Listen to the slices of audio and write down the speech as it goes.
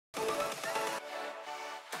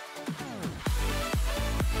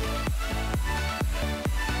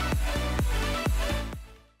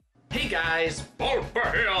guys,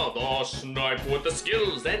 PaulPer here, the sniper with the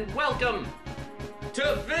skills, and welcome to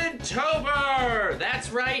VidTober!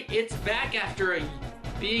 That's right, it's back after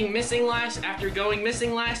going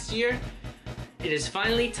missing last year. It is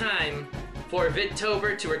finally time for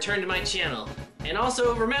VidTober to return to my channel. And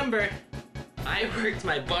also remember, I worked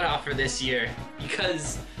my butt off for this year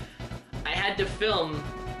because I had to film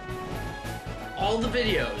all the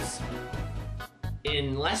videos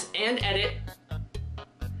and edit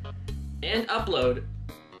and upload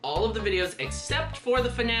all of the videos except for the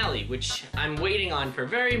finale, which I'm waiting on for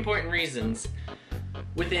very important reasons,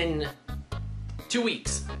 within 2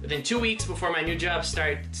 weeks. Within 2 weeks before my new job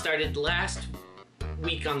started last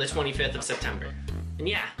week on the 25th of September. And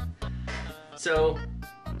yeah, so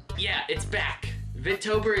yeah, it's back.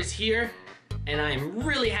 VidTober is here, and I'm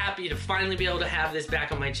really happy to finally be able to have this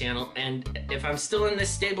back on my channel. And if I'm still in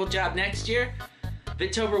this stable job next year,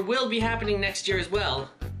 VidTober will be happening next year as well.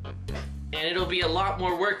 And it'll be a lot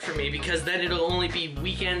more work for me because then it'll only be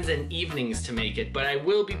weekends and evenings to make it, but I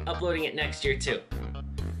will be uploading it next year too.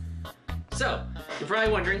 So, you're probably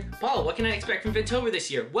wondering, Paul, what can I expect from VidTober this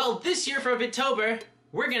year? Well, this year for VidTober,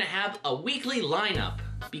 we're gonna have a weekly lineup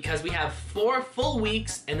because we have 4 full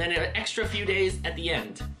weeks and then an extra few days at the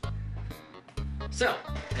end. So,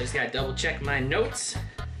 I just gotta double check my notes.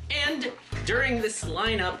 And during this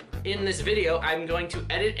lineup in this video, I'm going to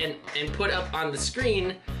edit and put up on the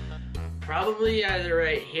screen, probably either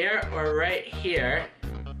right here or right here,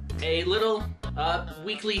 a little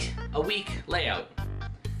week layout.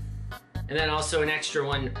 And then also an extra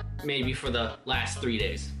one maybe for the last 3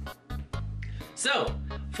 days. So,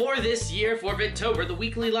 for this year, for VidTober, the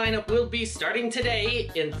weekly lineup will be starting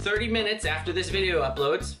today in 30 minutes after this video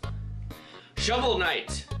uploads. Shovel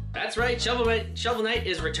Knight. That's right, Shovel Knight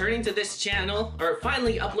is returning to this channel, or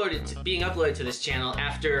finally being uploaded to this channel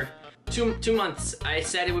after two months. I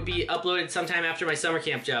said it would be uploaded sometime after my summer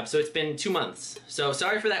camp job, so it's been 2 months. So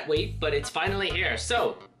sorry for that wait, but it's finally here.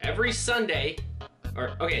 So every Sunday,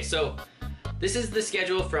 so this is the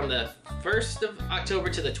schedule from the 1st of October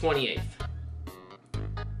to the 28th.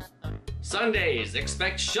 Sundays,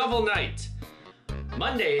 expect Shovel Knight.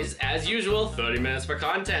 Mondays, as usual, 30 minutes for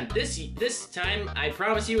content. This time, I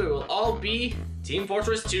promise you, it will all be Team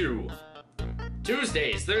Fortress 2.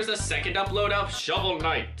 Tuesdays, there's a second upload of Shovel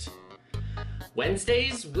Knight.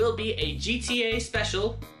 Wednesdays will be a GTA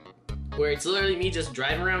special, where it's literally me just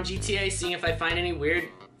driving around GTA, seeing if I find any weird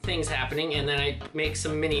things happening, and then I make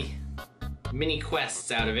some mini quests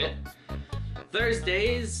out of it.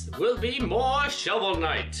 Thursdays will be more Shovel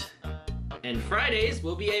Knight. And Fridays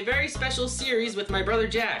will be a very special series with my brother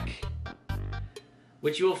Jack,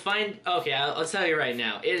 which you will find, okay, I'll tell you right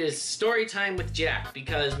now. It is story time with Jack,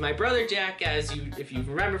 because my brother Jack, if you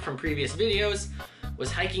remember from previous videos,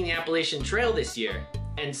 was hiking the Appalachian Trail this year.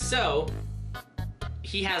 And so,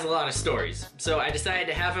 he has a lot of stories. So I decided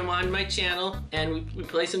to have him on my channel, and we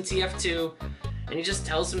play some TF2, and he just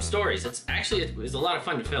tells some stories. It was a lot of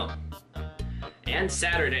fun to film. And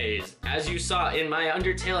Saturdays, as you saw in my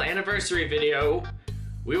Undertale anniversary video,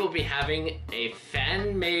 we will be having a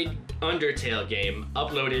fan-made Undertale game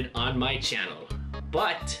uploaded on my channel.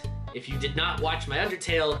 But if you did not watch my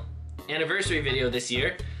Undertale anniversary video this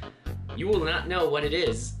year, you will not know what it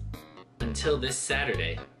is until this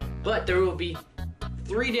Saturday. But there will be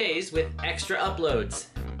 3 days with extra uploads.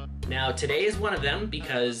 Now today is one of them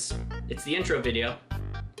because it's the intro video.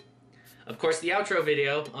 Of course, the outro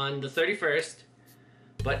video on the 31st.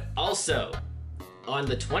 But also, on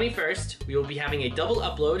the 21st, we will be having a double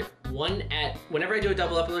upload, whenever I do a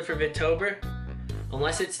double upload for VidTober,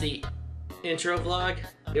 unless it's the intro vlog,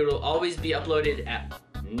 it will always be uploaded at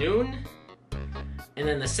noon, and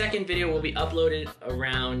then the second video will be uploaded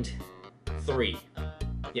around 3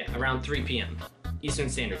 p.m. Eastern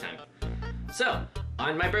Standard Time. So,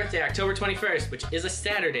 on my birthday, October 21st, which is a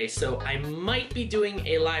Saturday, so I might be doing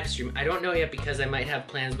a live stream. I don't know yet because I might have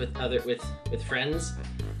plans with friends.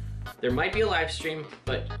 There might be a live stream,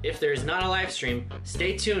 but if there's not a live stream,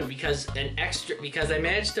 stay tuned because I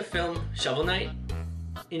managed to film Shovel Knight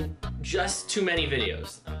in just too many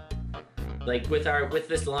videos. Like with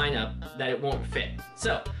this lineup that it won't fit.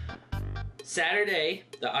 So, Saturday,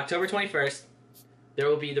 the October 21st, there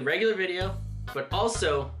will be the regular video, but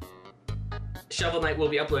also Shovel Knight will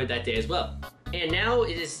be uploaded that day as well. And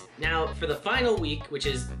now for the final week, which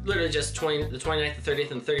is literally just the 29th, the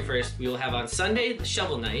 30th, and the 31st, we will have on Sunday, the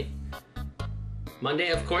Shovel Knight.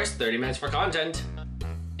 Monday, of course, 30 minutes for content.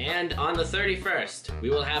 And on the 31st, we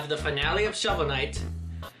will have the finale of Shovel Knight.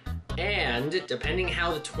 And depending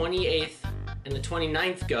how the 28th and the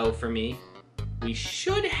 29th go for me, we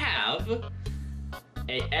should have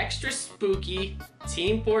a extra spooky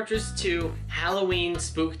Team Fortress 2 Halloween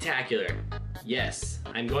Spooktacular. Yes,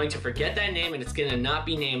 I'm going to forget that name and it's gonna not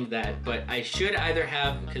be named that, but I should either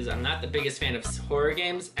have, because I'm not the biggest fan of horror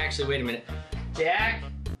games. Actually, wait a minute. Jack?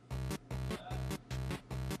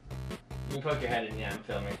 You can poke your head in. Yeah, I'm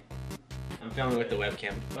filming. I'm filming with the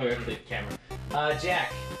webcam. Or with the camera.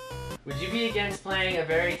 Jack, would you be against playing a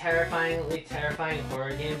very terrifying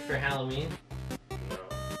horror game for Halloween? No.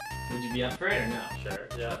 Would you be up for it or no? Sure,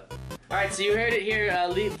 yeah. Alright, so you heard it here,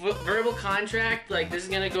 verbal contract, like this is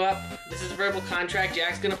gonna go up, this is a verbal contract,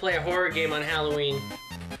 Jack's gonna play a horror game on Halloween.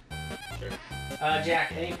 Sure.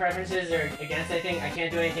 Jack, any preferences or against anything? I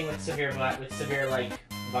can't do anything with severe like,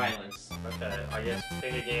 violence. Okay, I guess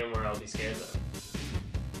pick a game where I'll be scared though.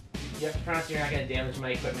 You have to promise you're not gonna damage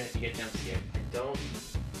my equipment if you get jump scared. I don't.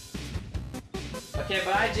 Okay,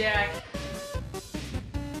 bye Jack!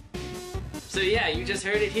 So yeah, you just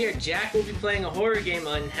heard it here. Jack will be playing a horror game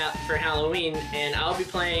for Halloween, and I'll be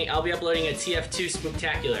uploading a TF2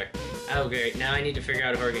 Spooktacular. Oh great, now I need to figure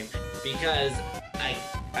out a horror game. Because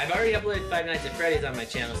I've already uploaded Five Nights at Freddy's on my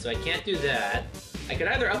channel, so I can't do that. I could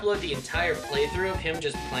either upload the entire playthrough of him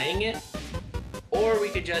just playing it, or we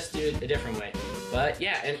could just do it a different way. But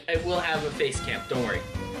yeah, and I will have a face cam, don't worry.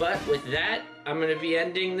 But with that, I'm gonna be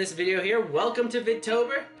ending this video here. Welcome to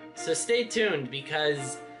VidTober, so stay tuned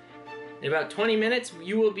because in about 20 minutes,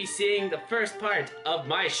 you will be seeing the first part of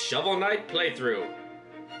my Shovel Knight playthrough.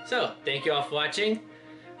 So, thank you all for watching.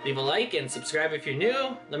 Leave a like and subscribe if you're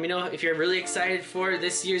new. Let me know if you're really excited for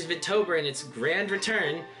this year's VidTober and its grand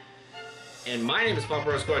return. And my name is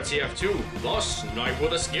PaulPer TF2, the sniper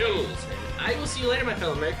with the skills. And I will see you later, my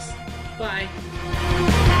fellow Mercs.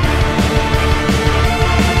 Bye.